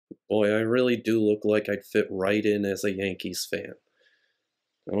Boy, I really do look like I'd fit right in as a Yankees fan.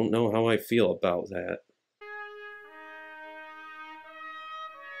 I don't know how I feel about that.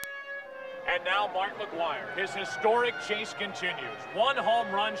 And now Mark McGwire. His historic chase continues. 1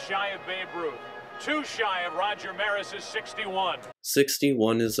 home run shy of Babe Ruth. 2 shy of Roger Maris's 61.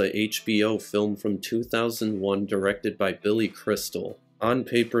 61 is a HBO film from 2001 directed by Billy Crystal. On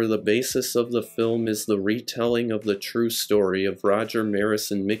paper, the basis of the film is the retelling of the true story of Roger Maris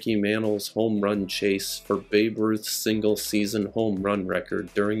and Mickey Mantle's home run chase for Babe Ruth's single-season home run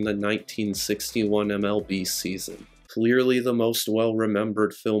record during the 1961 MLB season. Clearly the most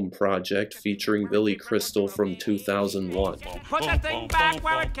well-remembered film project featuring Billy Crystal from 2001. Put that thing back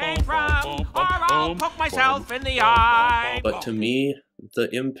where it came from, or I'll poke myself in the eye. But to me, the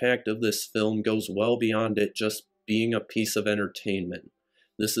impact of this film goes well beyond it just being a piece of entertainment.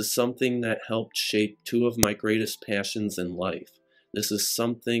 This is something that helped shape 2 of my greatest passions in life. This is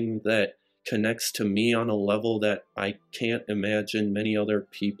something that connects to me on a level that I can't imagine many other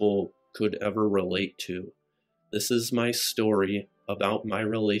people could ever relate to. This is my story about my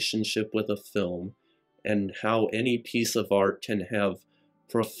relationship with a film and how any piece of art can have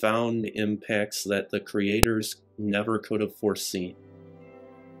profound impacts that the creators never could have foreseen.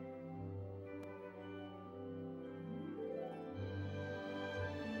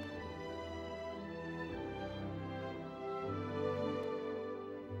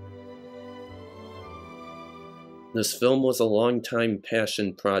 This film was a long-time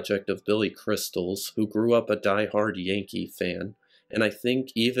passion project of Billy Crystal's, who grew up a die-hard Yankee fan, and I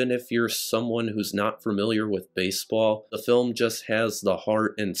think even if you're someone who's not familiar with baseball, the film just has the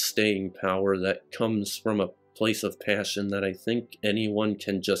heart and staying power that comes from a place of passion that I think anyone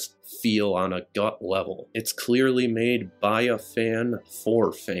can just feel on a gut level. It's clearly made by a fan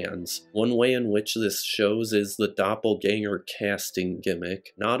for fans. One way in which this shows is the doppelganger casting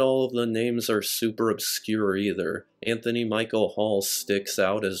gimmick. Not all of the names are super obscure either. Anthony Michael Hall sticks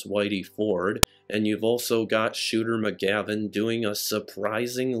out as Whitey Ford, and you've also got Shooter McGavin doing a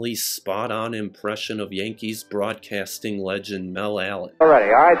surprisingly spot-on impression of Yankees broadcasting legend Mel Allen.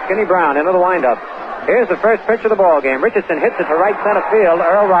 Already, all right, Skinny Brown into the windup. Here's the first pitch of the ball game. Richardson hits it to right center field.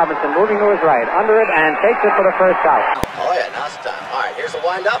 Earl Robinson moving to his right, under it, and takes it for the first out. Oh yeah, now it's time. All right, here's the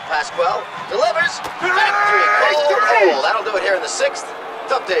windup. Pasquale delivers. Factory cold. That'll do it here in the 6th.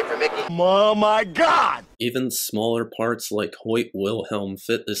 Tough day for Mickey. Oh my God! Even smaller parts like Hoyt Wilhelm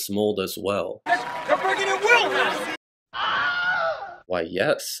fit this mold as well. They're bringing in Wilhelm! Why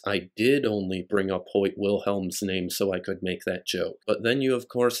yes, I did only bring up Hoyt Wilhelm's name so I could make that joke. But then you of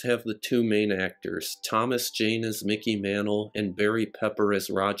course have the 2 main actors, Thomas Jane as Mickey Mantle and Barry Pepper as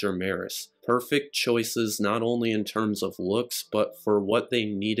Roger Maris. Perfect choices not only in terms of looks, but for what they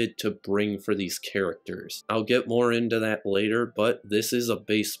needed to bring for these characters. I'll get more into that later, but this is a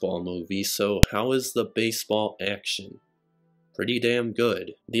baseball movie, so how is the baseball action? Pretty damn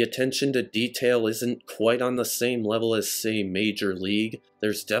good. The attention to detail isn't quite on the same level as, say, Major League.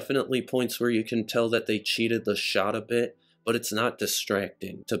 There's definitely points where you can tell that they cheated the shot a bit, but it's not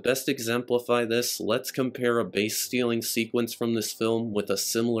distracting. To best exemplify this, let's compare a base stealing sequence from this film with a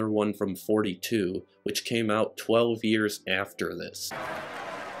similar one from 42, which came out 12 years after this.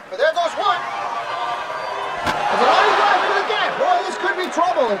 But there goes one. There's a line drive into the gap. Boy, this could be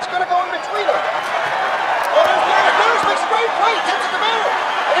trouble. It's going to go in between them. Oh, there's the straight play. Takes it to Mantle.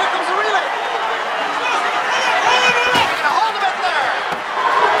 And here comes the relay. And a hold of it there.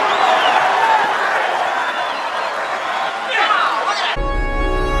 Yeah, look at that.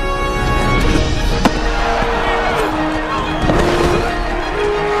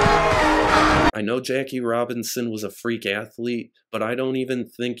 I know Jackie Robinson was a freak athlete, but I don't even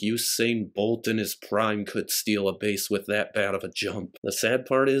think Usain Bolt in his prime could steal a base with that bad of a jump. The sad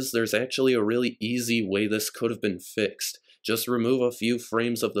part is there's actually a really easy way this could have been fixed. Just remove a few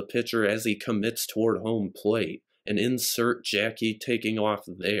frames of the pitcher as he commits toward home plate, and insert Jackie taking off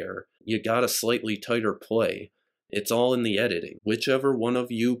there. You got a slightly tighter play. It's all in the editing. Whichever one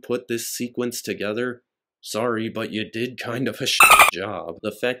of you put this sequence together, sorry, but you did kind of a job.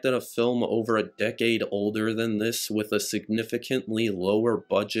 The fact that a film over a decade older than this with a significantly lower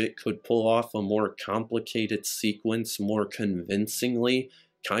budget could pull off a more complicated sequence more convincingly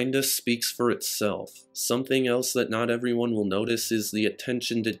kinda speaks for itself. Something else that not everyone will notice is the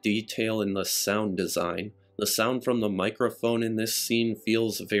attention to detail in the sound design. The sound from the microphone in this scene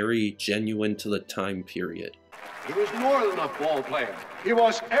feels very genuine to the time period. He was more than a ball player. He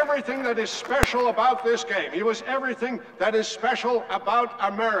was everything that is special about this game. He was everything that is special about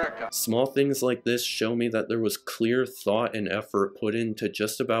America. Small things like this show me that there was clear thought and effort put into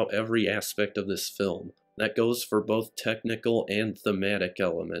just about every aspect of this film. That goes for both technical and thematic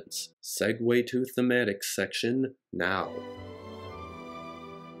elements. Segue to thematic section now.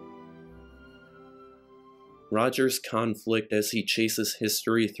 Roger's conflict as he chases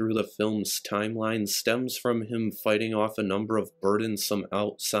history through the film's timeline stems from him fighting off a number of burdensome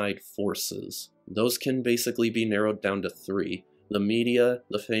outside forces. Those can basically be narrowed down to three: the media,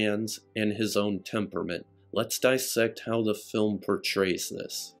 the fans, and his own temperament. Let's dissect how the film portrays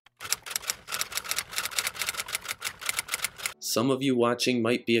this. Some of you watching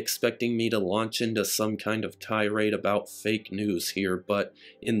might be expecting me to launch into some kind of tirade about fake news here, but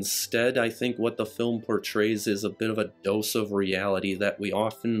instead I think what the film portrays is a bit of a dose of reality that we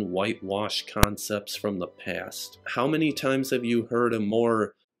often whitewash concepts from the past. How many times have you heard a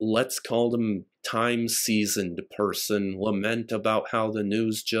more, let's call them time-seasoned person lament about how the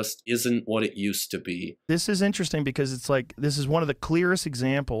news just isn't what it used to be? This is interesting because it's like, this is one of the clearest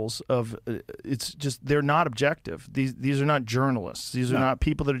examples of, it's just, they're not objective. These are not journalists. These are not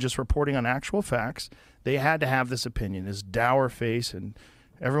people that are just reporting on actual facts. They had to have this opinion, this dour face, and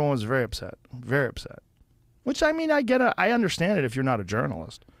everyone was very upset, very upset. Which, I mean, I understand it if you're not a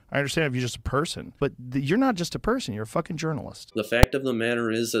journalist. I understand if you're just a person, but you're not just a person, you're a fucking journalist. The fact of the matter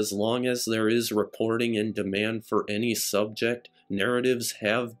is, as long as there is reporting and demand for any subject, narratives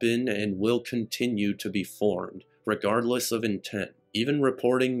have been and will continue to be formed, regardless of intent. Even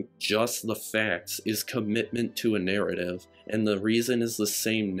reporting just the facts is commitment to a narrative, and the reason is the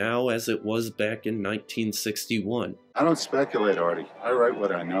same now as it was back in 1961. I don't speculate, Artie. I write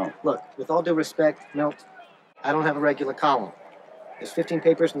what I know. Look, with all due respect, Milt, I don't have a regular column. There's 15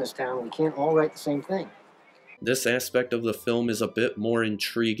 papers in this town, and we can't all write the same thing. This aspect of the film is a bit more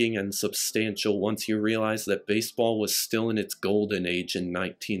intriguing and substantial once you realize that baseball was still in its golden age in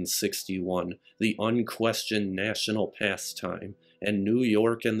 1961, the unquestioned national pastime, and New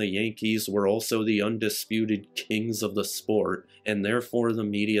York and the Yankees were also the undisputed kings of the sport, and therefore the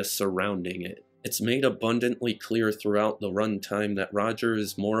media surrounding it. It's made abundantly clear throughout the runtime that Roger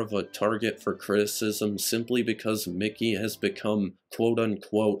is more of a target for criticism simply because Mickey has become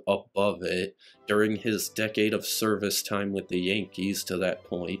quote-unquote above it during his decade of service time with the Yankees to that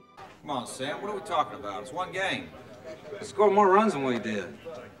point. Come on, Sam, what are we talking about? It's one game. We scored more runs than we did.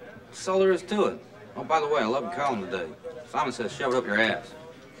 That's all there is to it. Oh, by the way, I love your column today. Simon says shove it up your ass.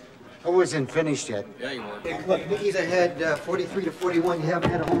 I wasn't finished yet. Yeah, you were. Hey, look, Mickey's ahead 43-41. You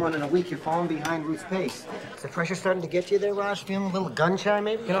haven't had a home run in a week. You're falling behind Ruth's pace. Is the pressure starting to get you there, Raj? Feeling a little gun shy,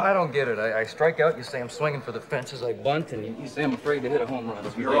 maybe? You know, I don't get it. I strike out, you say I'm swinging for the fences, I bunt, and you say I'm afraid to hit a home run.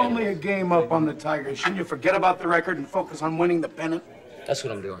 You're only a game up on the Tigers. Shouldn't you forget about the record and focus on winning the pennant? That's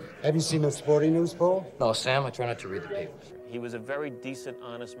what I'm doing. Have you seen the sporting news, Paul? No, Sam, I try not to read the papers. He was a very decent,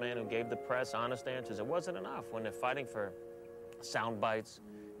 honest man who gave the press honest answers. It wasn't enough when they're fighting for sound bites,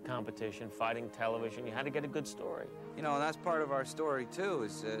 competition, fighting television. You had to get a good story. You know, and that's part of our story, too,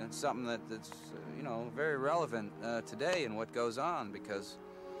 is something that's you know, very relevant today in what goes on, because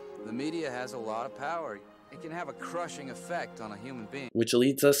the media has a lot of power. It can have a crushing effect on a human being. Which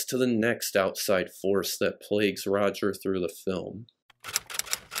leads us to the next outside force that plagues Roger through the film.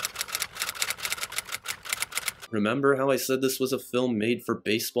 Remember how I said this was a film made for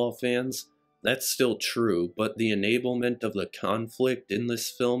baseball fans? That's still true, but the enablement of the conflict in this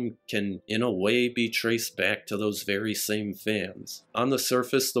film can, in a way, be traced back to those very same fans. On the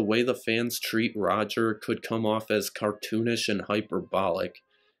surface, the way the fans treat Roger could come off as cartoonish and hyperbolic,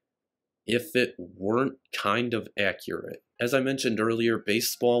 if it weren't kind of accurate. As I mentioned earlier,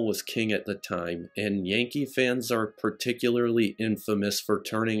 baseball was king at the time, and Yankee fans are particularly infamous for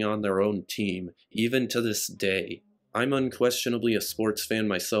turning on their own team, even to this day. I'm unquestionably a sports fan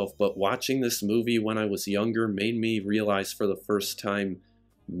myself, but watching this movie when I was younger made me realize for the first time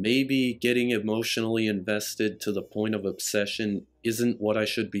maybe getting emotionally invested to the point of obsession isn't what I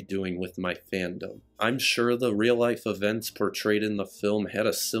should be doing with my fandom. I'm sure the real-life events portrayed in the film had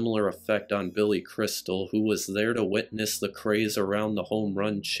a similar effect on Billy Crystal, who was there to witness the craze around the home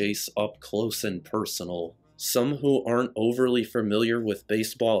run chase up close and personal. Some who aren't overly familiar with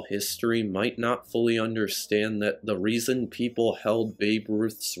baseball history might not fully understand that the reason people held Babe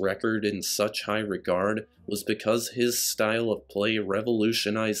Ruth's record in such high regard was because his style of play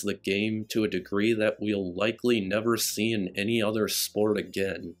revolutionized the game to a degree that we'll likely never see in any other sport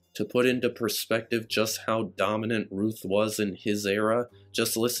again. To put into perspective just how dominant Ruth was in his era,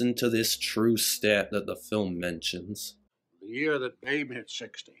 just listen to this true stat that the film mentions. The year that Babe hit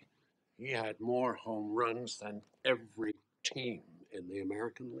 60. He had more home runs than every team in the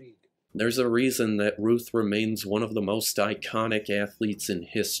American League. There's a reason that Ruth remains one of the most iconic athletes in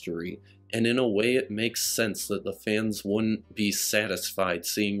history, And in a way it makes sense that the fans wouldn't be satisfied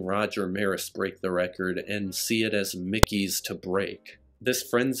seeing Roger Maris break the record and see it as Mickey's to break. This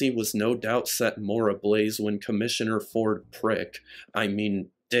frenzy was no doubt set more ablaze when Commissioner Ford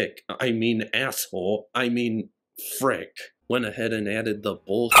Dick, asshole, frick, went ahead and added the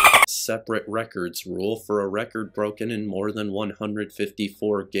bullshit separate records rule for a record broken in more than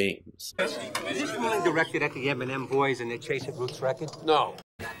 154 games. Is this ruling directed at the M&M boys and their Chasing Roots record? No.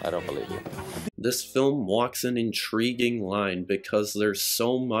 I don't believe you. This film walks an intriguing line because there's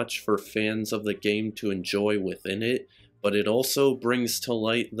so much for fans of the game to enjoy within it, but it also brings to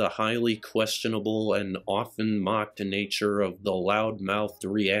light the highly questionable and often mocked nature of the loud-mouthed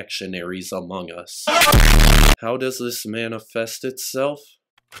reactionaries among us. How does this manifest itself?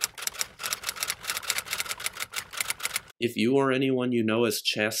 If you or anyone you know has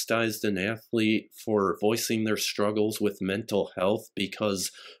chastised an athlete for voicing their struggles with mental health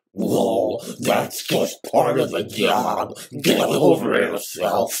because, "Whoa, that's just part of the job, get over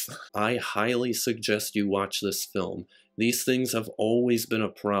yourself," I highly suggest you watch this film. These things have always been a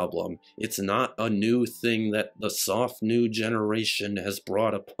problem. It's not a new thing that the soft new generation has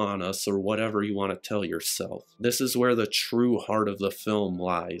brought upon us, or whatever you want to tell yourself. This is where the true heart of the film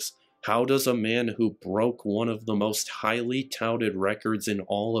lies. How does a man who broke one of the most highly touted records in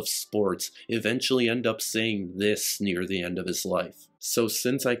all of sports eventually end up saying this near the end of his life? So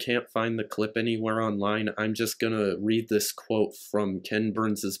since I can't find the clip anywhere online, I'm just gonna read this quote from Ken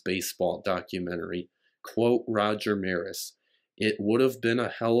Burns' baseball documentary. Quote Roger Maris, "It would have been a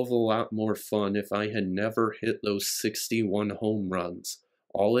hell of a lot more fun if I had never hit those 61 home runs.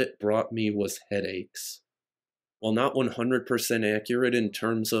 All it brought me was headaches." While not 100% accurate in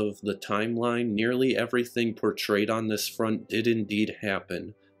terms of the timeline, nearly everything portrayed on this front did indeed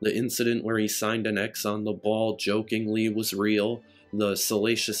happen. The incident where he signed an X on the ball jokingly was real. The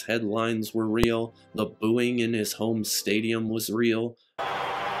salacious headlines were real. The booing in his home stadium was real.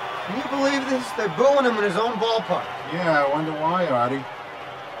 Can you believe this? They're booing him in his own ballpark. Yeah, I wonder why, Artie.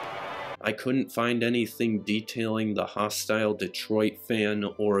 I couldn't find anything detailing the hostile Detroit fan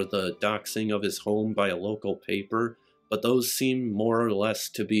or the doxing of his home by a local paper, but those seem more or less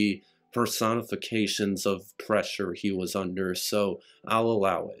to be personifications of pressure he was under, so I'll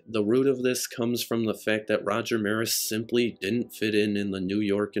allow it. The root of this comes from the fact that Roger Maris simply didn't fit in the New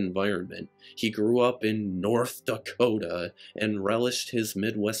York environment. He grew up in North Dakota and relished his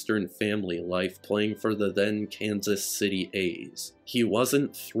Midwestern family life playing for the then Kansas City A's. He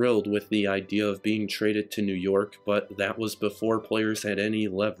wasn't thrilled with the idea of being traded to New York, but that was before players had any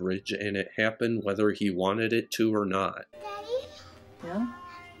leverage, and it happened whether he wanted it to or not. Daddy? Yeah?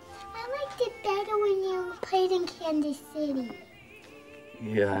 I liked it better when you played in Kansas City.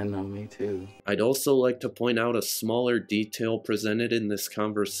 Yeah, I know, me too. I'd also like to point out a smaller detail presented in this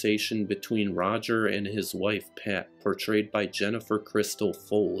conversation between Roger and his wife Pat, portrayed by Jennifer Crystal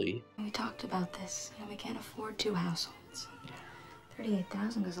Foley. We talked about this, and we can't afford 2 households.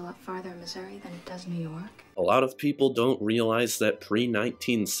 $38,000 goes a lot farther in Missouri than it does New York. A lot of people don't realize that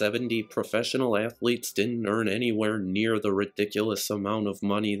pre-1970 professional athletes didn't earn anywhere near the ridiculous amount of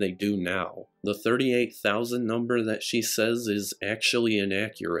money they do now. The $38,000 number that she says is actually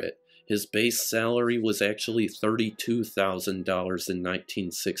inaccurate. His base salary was actually $32,000 in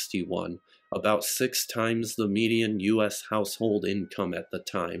 1961, about 6 times the median U.S. household income at the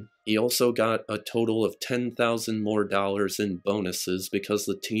time. He also got a total of $10,000 more in bonuses because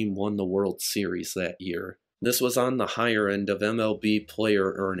the team won the World Series that year. This was on the higher end of MLB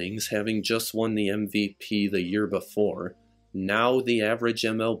player earnings, having just won the MVP the year before. Now the average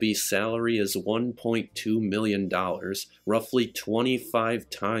MLB salary is $1.2 million, roughly 25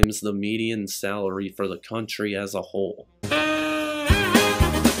 times the median salary for the country as a whole.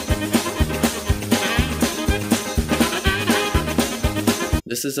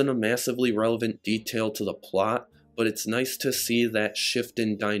 This isn't a massively relevant detail to the plot, but it's nice to see that shift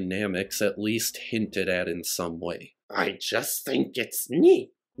in dynamics at least hinted at in some way. I just think it's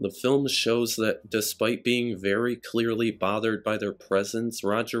neat. The film shows that despite being very clearly bothered by their presence,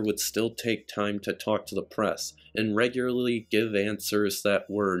 Roger would still take time to talk to the press and regularly give answers that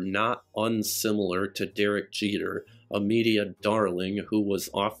were not unsimilar to Derek Jeter, a media darling who was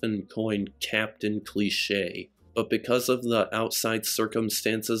often coined Captain Cliché. But because of the outside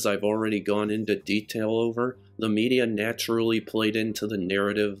circumstances I've already gone into detail over, the media naturally played into the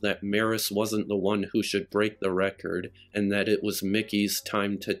narrative that Maris wasn't the one who should break the record, and that it was Mickey's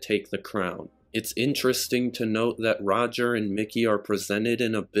time to take the crown. It's interesting to note that Roger and Mickey are presented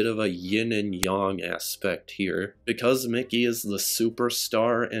in a bit of a yin and yang aspect here. Because Mickey is the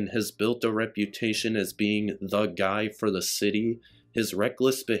superstar and has built a reputation as being the guy for the city, His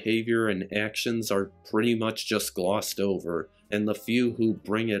reckless behavior and actions are pretty much just glossed over, and the few who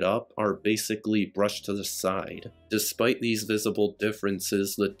bring it up are basically brushed to the side. Despite these visible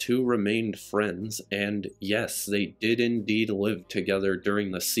differences, the two remained friends, and yes, they did indeed live together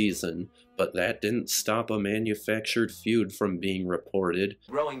during the season, but that didn't stop a manufactured feud from being reported.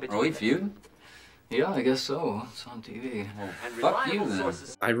 Are we feuding? Yeah, I guess so. It's on TV. Well, fuck you then.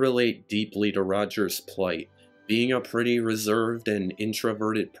 I relate deeply to Roger's plight. Being a pretty reserved and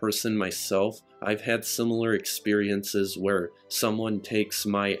introverted person myself, I've had similar experiences where someone takes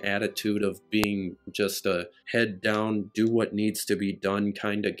my attitude of being just a head down, do what needs to be done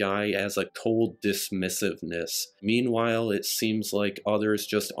kind of guy as a cold dismissiveness. Meanwhile, it seems like others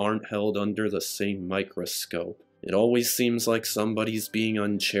just aren't held under the same microscope. It always seems like somebody's being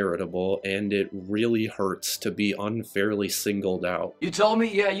uncharitable, and it really hurts to be unfairly singled out. You told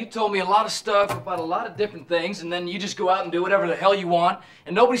me a lot of stuff about a lot of different things, and then you just go out and do whatever the hell you want,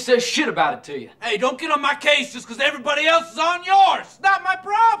 and nobody says shit about it to you. Hey, don't get on my case just because everybody else is on yours. It's not my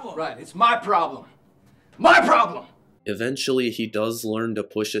problem. Right, it's my problem. My problem! Eventually, he does learn to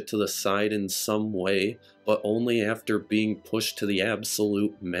push it to the side in some way, but only after being pushed to the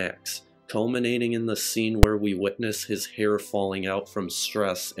absolute max, culminating in the scene where we witness his hair falling out from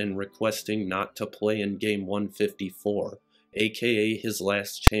stress and requesting not to play in Game 154, aka his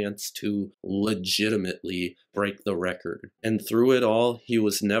last chance to legitimately break the record. And through it all, he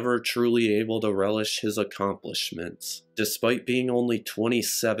was never truly able to relish his accomplishments. Despite being only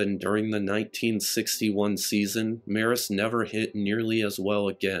 27 during the 1961 season, Maris never hit nearly as well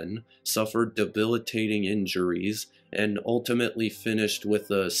again, suffered debilitating injuries, and ultimately finished with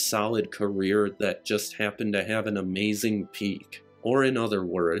a solid career that just happened to have an amazing peak. Or in other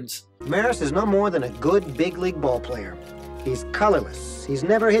words, Maris is no more than a good big league ball player. He's colorless, he's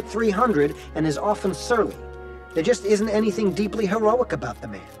never hit 300, and is often surly. There just isn't anything deeply heroic about the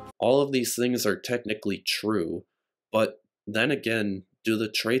man. All of these things are technically true, but then again, do the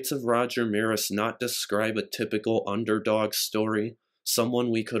traits of Roger Maris not describe a typical underdog story?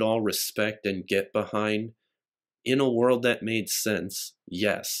 Someone we could all respect and get behind? In a world that made sense,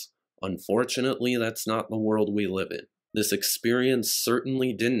 yes. Unfortunately, that's not the world we live in. This experience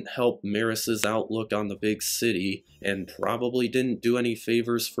certainly didn't help Maris's outlook on the big city, and probably didn't do any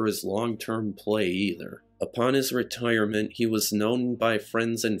favors for his long-term play either. Upon his retirement, he was known by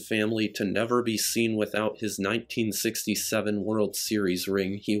friends and family to never be seen without his 1967 World Series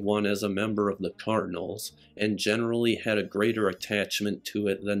ring he won as a member of the Cardinals, and generally had a greater attachment to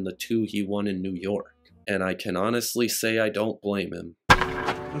it than the two he won in New York. And I can honestly say I don't blame him.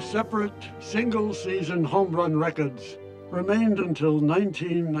 The separate single-season home run records remained until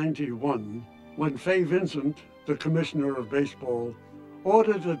 1991, when Fay Vincent, the commissioner of baseball,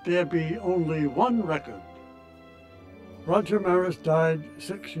 ordered that there be only one record. Roger Maris died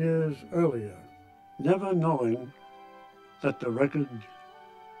 6 years earlier, never knowing that the record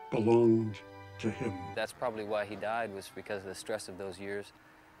belonged to him. That's probably why he died, was because of the stress of those years,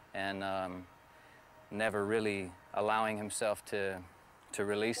 and never really allowing himself to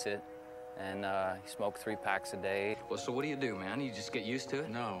release it. And he smoked 3 packs a day. Well, so what do you do, man? You just get used to it?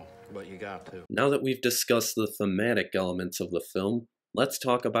 No, but you got to. Now that we've discussed the thematic elements of the film, let's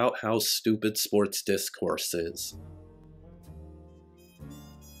talk about how stupid sports discourse is.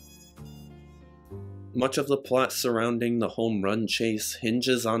 Much of the plot surrounding the home run chase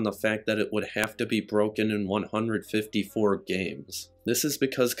hinges on the fact that it would have to be broken in 154 games. This is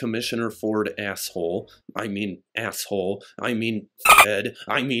because Commissioner Ford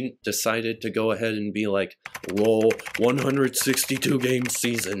decided to go ahead and be like, lol, 162 game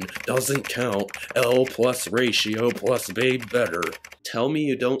season doesn't count, L plus ratio plus Babe better. Tell me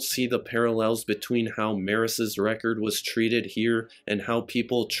you don't see the parallels between how Maris's record was treated here and how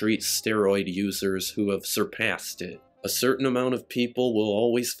people treat steroid users who have surpassed it. A certain amount of people will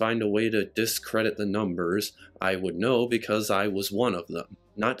always find a way to discredit the numbers. I would know because I was one of them.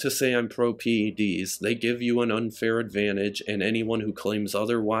 Not to say I'm pro PEDs, they give you an unfair advantage, and anyone who claims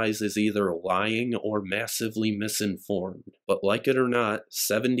otherwise is either lying or massively misinformed. But like it or not,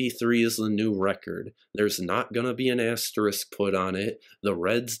 73 is the new record. There's not gonna be an asterisk put on it. The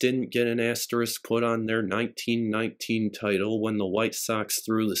Reds didn't get an asterisk put on their 1919 title when the White Sox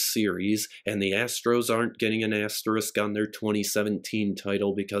threw the series, and the Astros aren't getting an asterisk on their 2017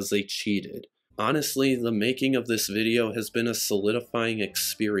 title because they cheated. Honestly, the making of this video has been a solidifying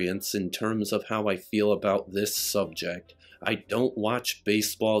experience in terms of how I feel about this subject. I don't watch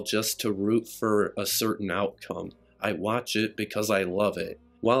baseball just to root for a certain outcome. I watch it because I love it.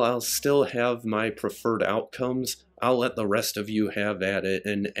 While I'll still have my preferred outcomes, I'll let the rest of you have at it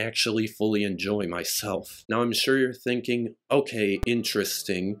and actually fully enjoy myself. Now I'm sure you're thinking, okay,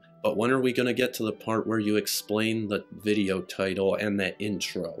 interesting, but when are we gonna get to the part where you explain the video title and that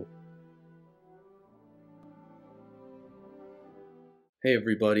intro? Hey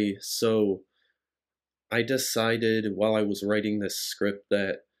everybody, so I decided while I was writing this script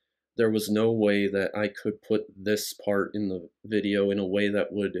that there was no way that I could put this part in the video in a way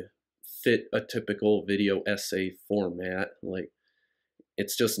that would fit a typical video essay format. Like,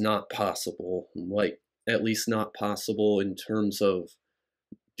 it's just not possible. Like, at least not possible in terms of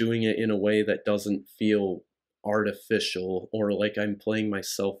doing it in a way that doesn't feel artificial or like I'm playing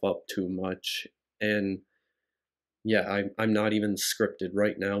myself up too much. And yeah, I'm not even scripted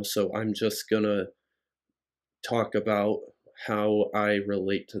right now, so I'm just gonna talk about how I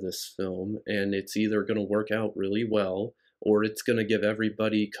relate to this film, and it's either going to work out really well or it's going to give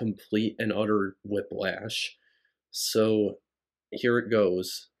everybody complete and utter whiplash. So here it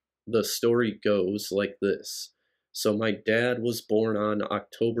goes. The story goes like this. So my dad was born on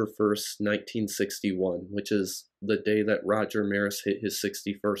October 1st, 1961, which is the day that Roger Maris hit his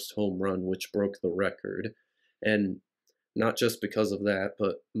 61st home run, which broke the record. And not just because of that,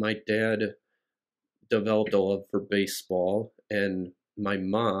 but my dad developed a love for baseball, and my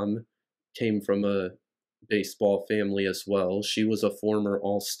mom came from a baseball family as well. She was a former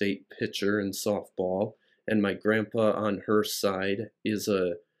all-state pitcher in softball, and my grandpa on her side is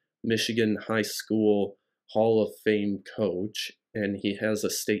a Michigan high school Hall of Fame coach, and he has a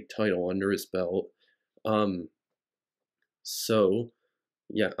state title under his belt. So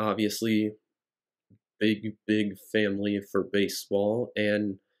yeah, obviously big family for baseball,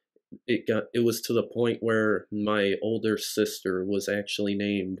 and it was to the point where my older sister was actually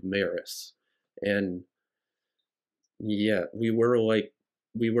named Maris. And yeah, we were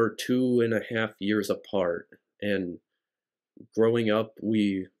 2.5 years apart, and growing up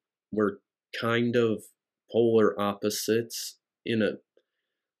we were kind of polar opposites in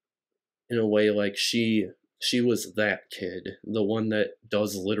a way. Like, she was that kid, the one that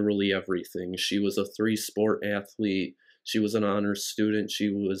does literally everything. She was a 3-sport athlete. She was an honors student. She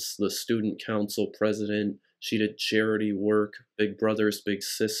was the student council president. She did charity work, Big Brothers, Big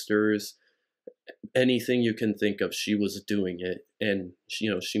Sisters, anything you can think of, she was doing it. And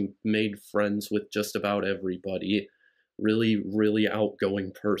she made friends with just about everybody. Really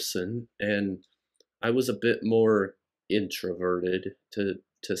outgoing person. And I was a bit more introverted,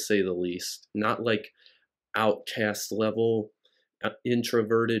 to say the least. Not like outcast level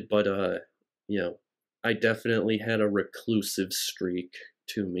introverted, but I definitely had a reclusive streak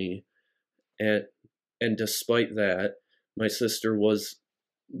to me. And despite that, my sister was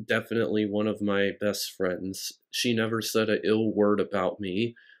definitely one of my best friends. She never said an ill word about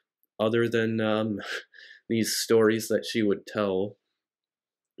me, other than these stories that she would tell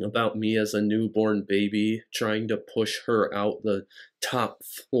about me as a newborn baby trying to push her out the top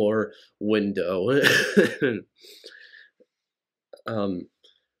floor window.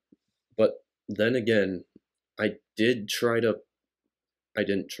 But then again, I did,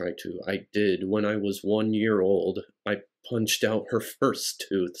 when I was 1 year old, I punched out her first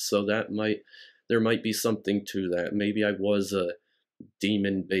tooth, so there might be something to that. Maybe I was a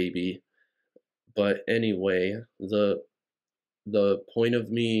demon baby. But anyway, the point of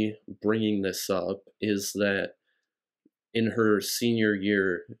me bringing this up is that in her senior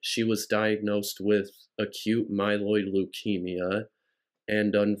year, she was diagnosed with acute myeloid leukemia,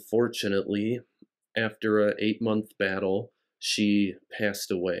 and unfortunately, after an 8-month battle, she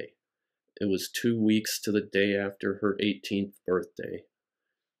passed away. It was 2 weeks to the day after her 18th birthday.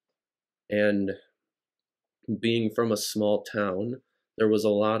 And being from a small town, there was a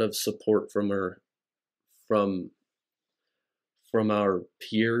lot of support from our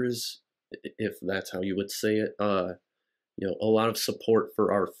peers, if that's how you would say it. A lot of support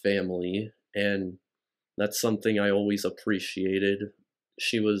for our family, and that's something I always appreciated.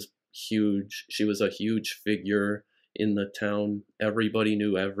 She was huge. She was a huge figure in the town. Everybody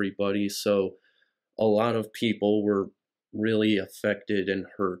knew everybody, so a lot of people were really affected and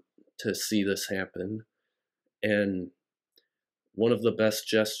hurt to see this happen. And one of the best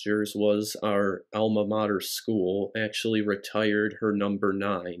gestures was our alma mater school actually retired her number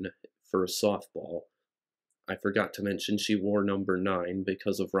 9 for softball. I forgot to mention she wore number 9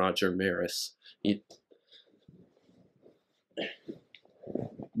 because of Roger Maris.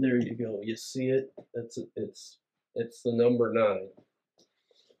 There you go. You see it? It's the number 9.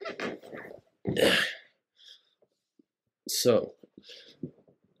 So,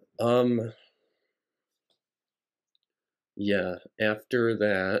 yeah, after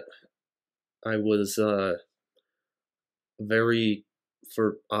that, I was very,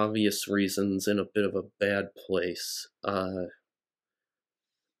 for obvious reasons, in a bit of a bad place.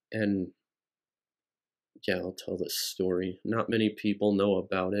 And yeah, I'll tell this story. Not many people know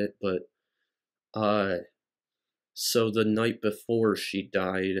about it, but so the night before she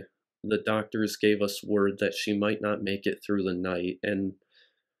died, the doctors gave us word that she might not make it through the night, and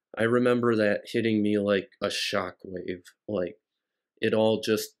I remember that hitting me like a shockwave. Like, it all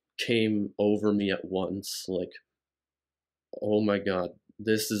just came over me at once. Like, oh my God,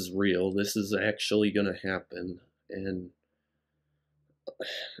 this is real. This is actually gonna happen. And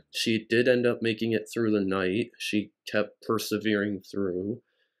she did end up making it through the night. She kept persevering through,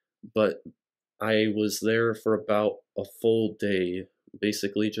 but I was there for about a full day,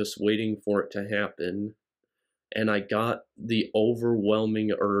 basically just waiting for it to happen. And I got the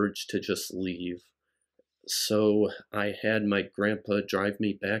overwhelming urge to just leave. So I had my grandpa drive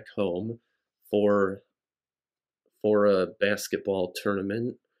me back home for a basketball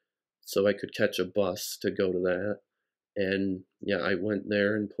tournament so I could catch a bus to go to that. And yeah, I went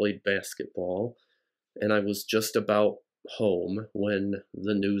there and played basketball. And I was just about home when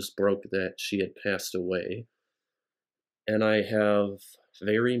the news broke that she had passed away. And I have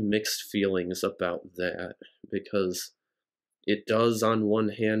very mixed feelings about that, because it does, on one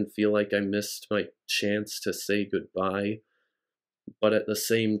hand, feel like I missed my chance to say goodbye, but at the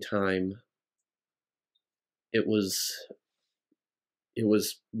same time, it was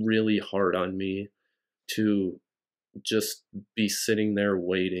really hard on me to just be sitting there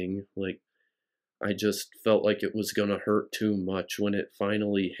waiting. Like, I just felt like it was gonna hurt too much when it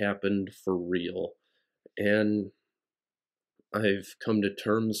finally happened for real. And I've come to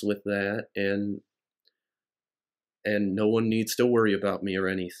terms with that, and no one needs to worry about me or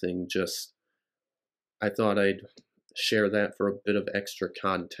anything. Just, I thought I'd share that for a bit of extra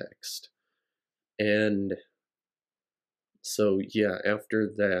context. And so yeah, after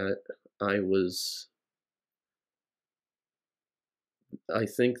that, I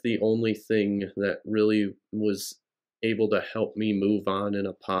think the only thing that really was able to help me move on in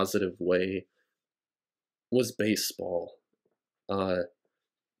a positive way was baseball.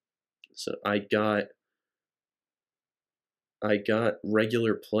 So I got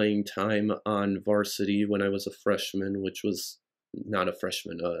regular playing time on varsity when I was a freshman, which was not a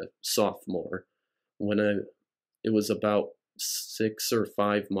freshman, a sophomore. It was about 6 or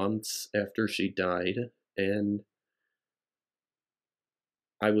 5 months after she died, and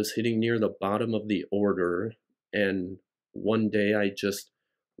I was hitting near the bottom of the order, and one day I just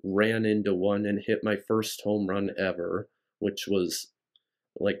ran into one and hit my first home run ever, which was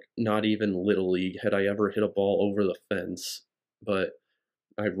like not even Little League had I ever hit a ball over the fence, but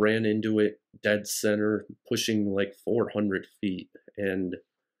I ran into it dead center, pushing like 400 feet, and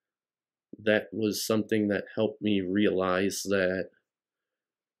that was something that helped me realize that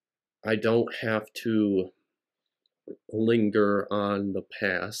I don't have to linger on the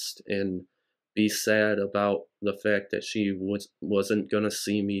past and be sad about the fact that she wasn't going to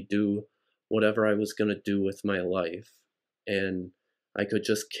see me do whatever I was going to do with my life. And I could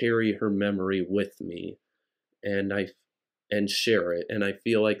just carry her memory with me and share it. And I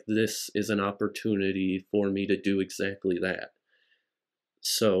feel like this is an opportunity for me to do exactly that.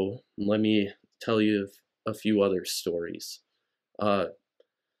 So let me tell you a few other stories.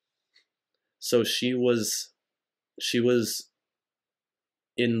 So she was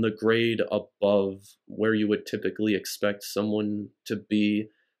in the grade above where you would typically expect someone to be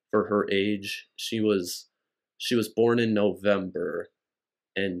for her age. She was born in November,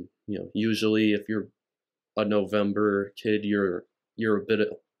 and usually if you're a November kid, you're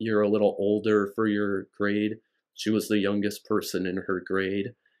a little older for your grade. She was the youngest person in her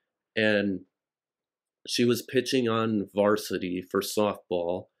grade, and she was pitching on varsity for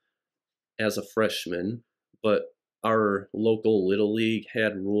softball as a freshman, but our local Little League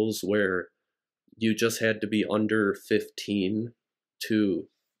had rules where you just had to be under 15 to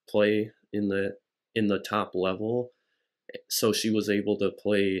play in the top level. So she was able to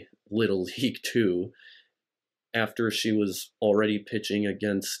play Little League too after she was already pitching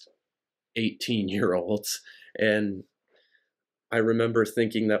against 18-year-olds. And I remember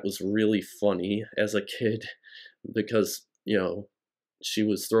thinking that was really funny as a kid because, she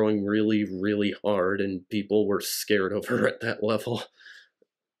was throwing really, really hard and people were scared of her at that level.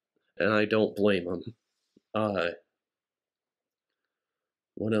 And I don't blame them.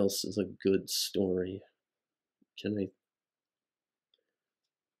 What else is a good story?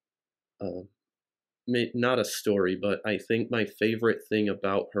 Not a story, but I think my favorite thing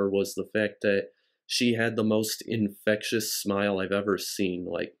about her was the fact that she had the most infectious smile I've ever seen.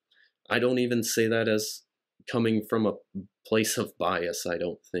 Like, I don't even say that as coming from a place of bias, I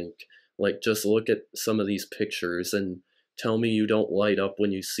don't think. Like, just look at some of these pictures and tell me you don't light up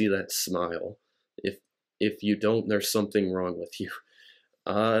when you see that smile. If you don't, there's something wrong with you.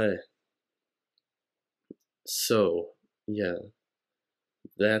 So, yeah,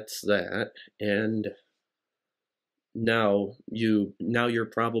 that's that. And now you're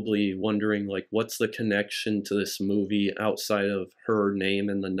probably wondering, like, what's the connection to this movie outside of her name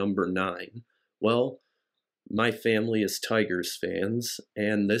and the number 9? Well, my family is Tigers fans,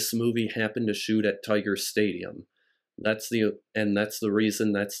 and this movie happened to shoot at Tiger Stadium. That's the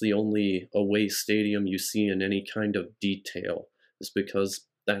reason that's the only away stadium you see in any kind of detail, is because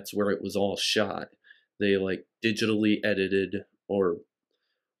that's where it was all shot. They like digitally edited or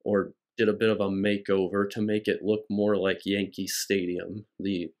did a bit of a makeover to make it look more like Yankee Stadium,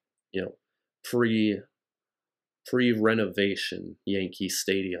 the pre-renovation Yankee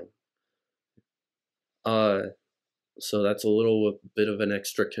Stadium. So that's a little bit of an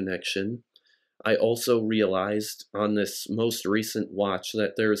extra connection. I also realized on this most recent watch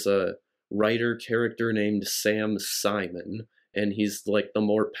that there's a writer character named Sam Simon, and he's like the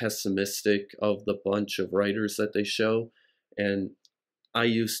more pessimistic of the bunch of writers that they show. And I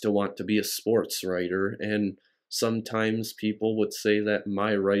used to want to be a sports writer, and sometimes people would say that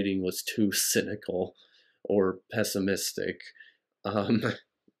my writing was too cynical or pessimistic. I'm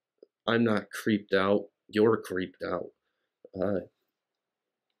not creeped out. You're creeped out.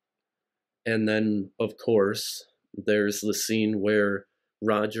 And then, of course, there's the scene where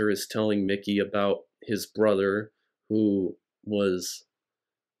Roger is telling Mickey about his brother who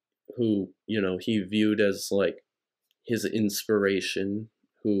he viewed as like his inspiration,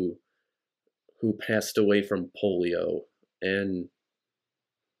 who passed away from polio. And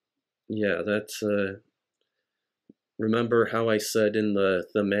yeah, that's remember how I said in the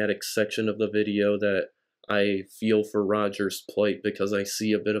thematic section of the video that I feel for Roger's plight because I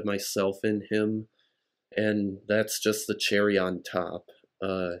see a bit of myself in him, and that's just the cherry on top.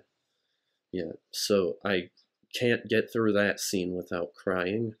 Yeah, so I can't get through that scene without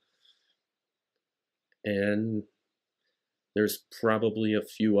crying. And there's probably a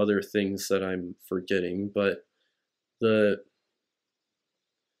few other things that I'm forgetting, but the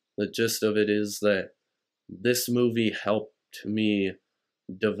gist of it is that this movie helped me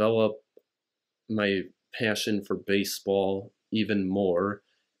develop my passion for baseball even more,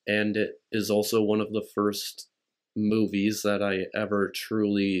 and it is also one of the first movies that I ever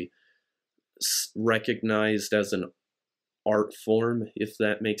truly recognized as an art form, if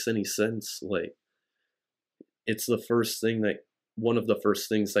that makes any sense. Like, it's one of the first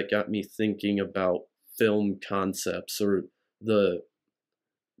things that got me thinking about film concepts or the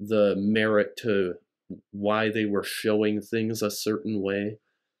merit to why they were showing things a certain way.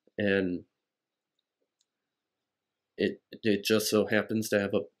 And it just so happens to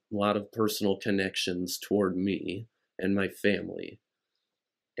have a lot of personal connections toward me and my family.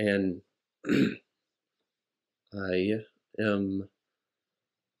 And I am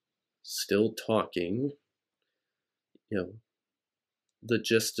still talking. The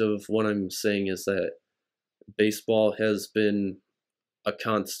gist of what I'm saying is that baseball has been a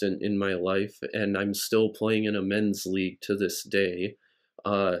constant in my life, and I'm still playing in a men's league to this day.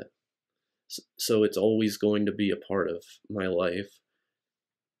 So it's always going to be a part of my life.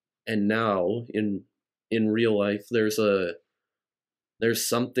 And now in real life, there's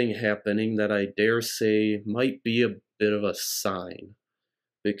something happening that I dare say might be a bit of a sign,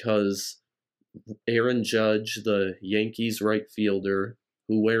 because Aaron Judge, the Yankees right fielder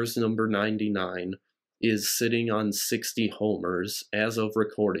who wears number 99, is sitting on 60 homers as of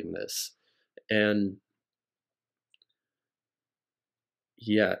recording this. And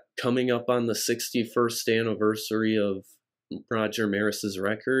yeah, coming up on the 61st anniversary of Roger Maris's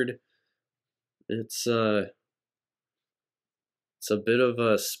record, it's a bit of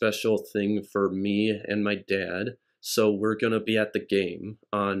a special thing for me and my dad. So we're going to be at the game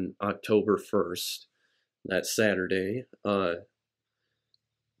on October 1st, that Saturday.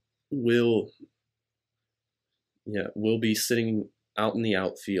 We'll be sitting out in the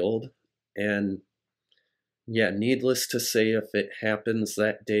outfield, and yeah, needless to say, if it happens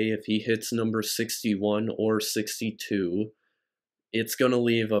that day, if he hits number 61 or 62, it's going to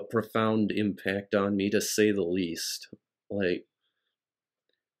leave a profound impact on me, to say the least. Like,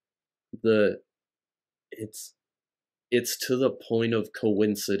 it's to the point of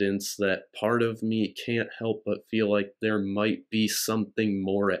coincidence that part of me can't help but feel like there might be something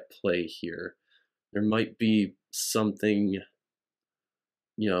more at play here. There might be something,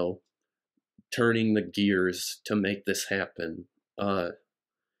 turning the gears to make this happen.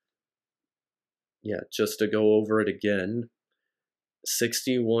 yeah, just to go over it again,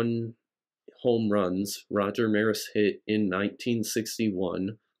 61 home runs Roger Maris hit in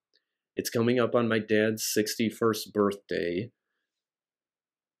 1961. It's coming up on my dad's 61st birthday.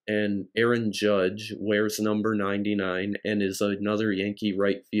 And Aaron Judge wears number 99 and is another Yankee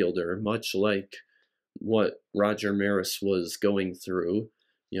right fielder, much like what Roger Maris was going through,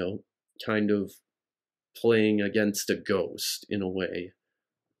 you know, kind of playing against a ghost in a way,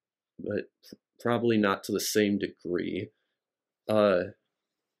 but probably not to the same degree.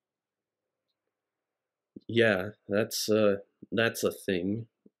 Yeah, that's a thing.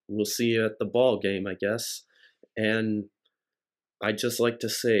 We'll see you at the ball game, I guess. And I'd just like to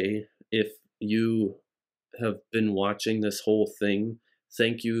say, if you have been watching this whole thing,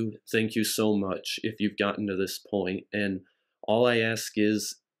 thank you so much if you've gotten to this point. And all I ask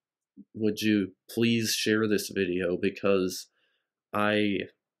is, would you please share this video, because I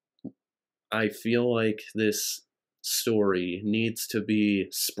feel like this story needs to be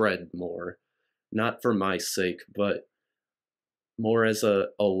spread more, not for my sake, but more as a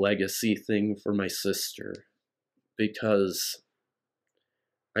legacy thing for my sister, because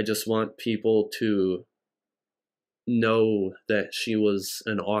I just want people to know that she was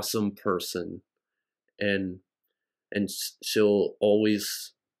an awesome person, and she'll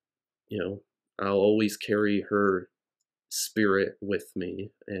always, you know, I'll always carry her spirit with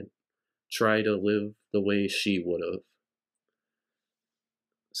me and try to live the way she would have.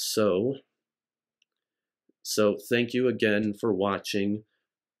 So thank you again for watching.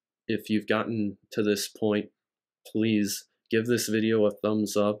 If you've gotten to this point, please give this video a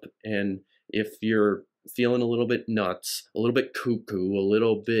thumbs up, and if you're feeling a little bit nuts, a little bit cuckoo, a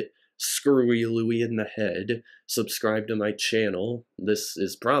little bit screwy-looey in the head, subscribe to my channel. This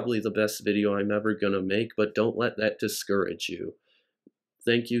is probably the best video I'm ever gonna make, but don't let that discourage you.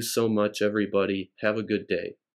 Thank you so much, everybody. Have a good day.